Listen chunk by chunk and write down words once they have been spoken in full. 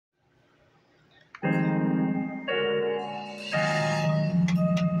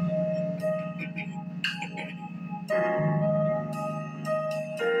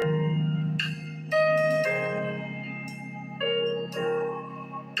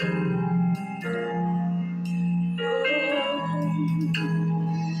We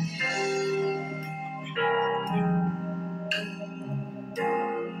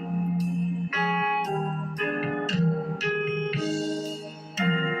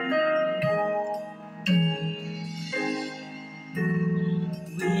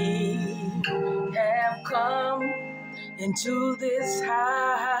have come into this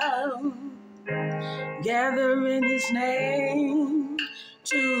house, gather in His name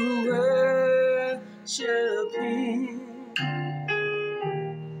to worship Him.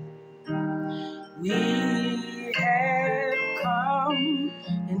 We have come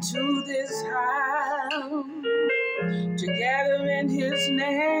into this house to gather in His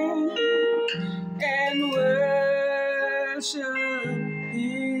name and worship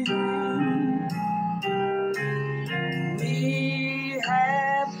Him. We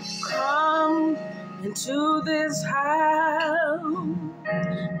have come into this house,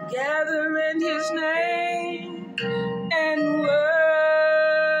 gather in His name and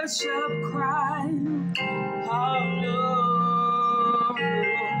worship Christ our Lord.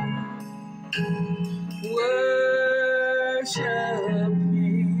 Worship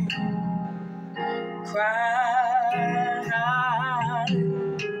Him, Christ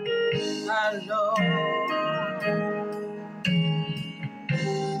our Lord.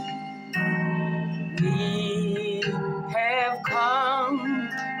 We have come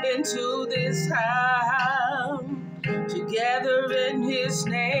into this house together in His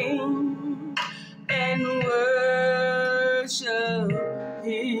name and worship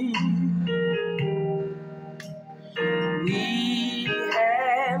Him. We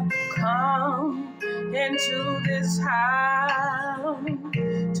have come into this house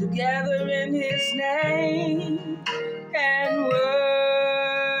together in His name and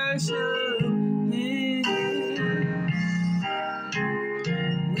worship Him.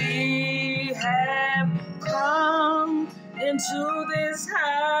 We have come into this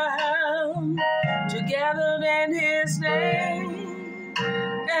house together in His name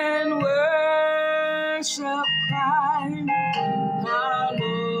and worship Christ our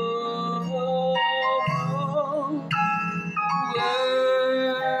Lord.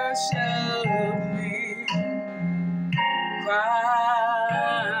 Worship Him, Christ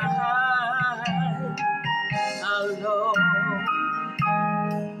our Lord.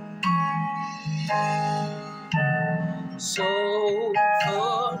 So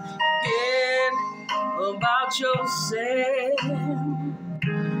forget about yourself,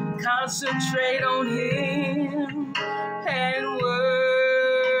 concentrate on Him and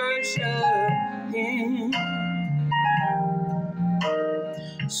worship Him.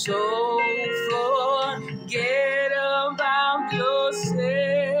 So forget about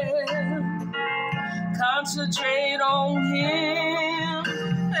yourself, concentrate on Him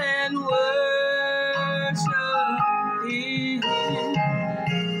and worship Him.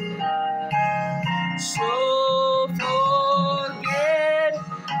 So forget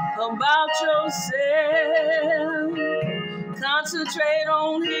about yourself, concentrate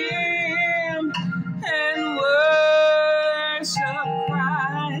on Him and worship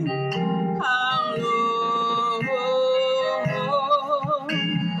Christ our Lord.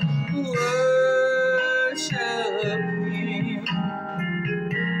 Worship Him,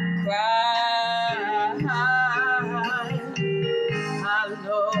 Christ our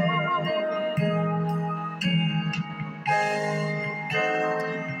Lord.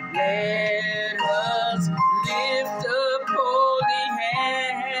 Let us lift up holy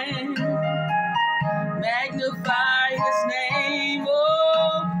hands, magnify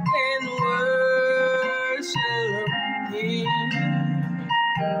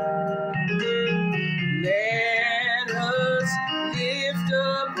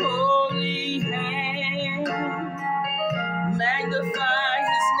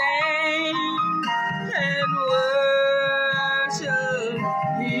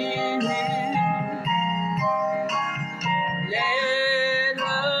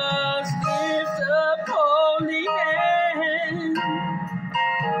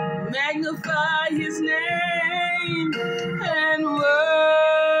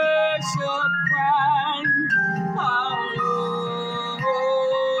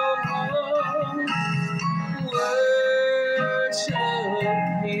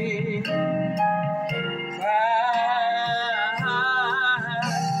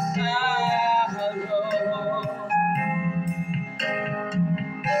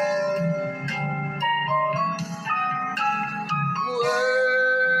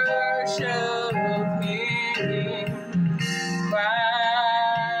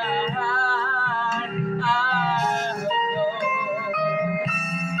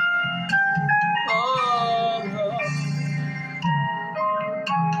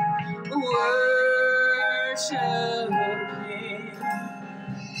worshiping,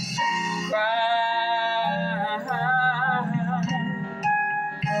 cry,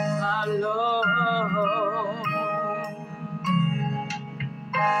 my Lord.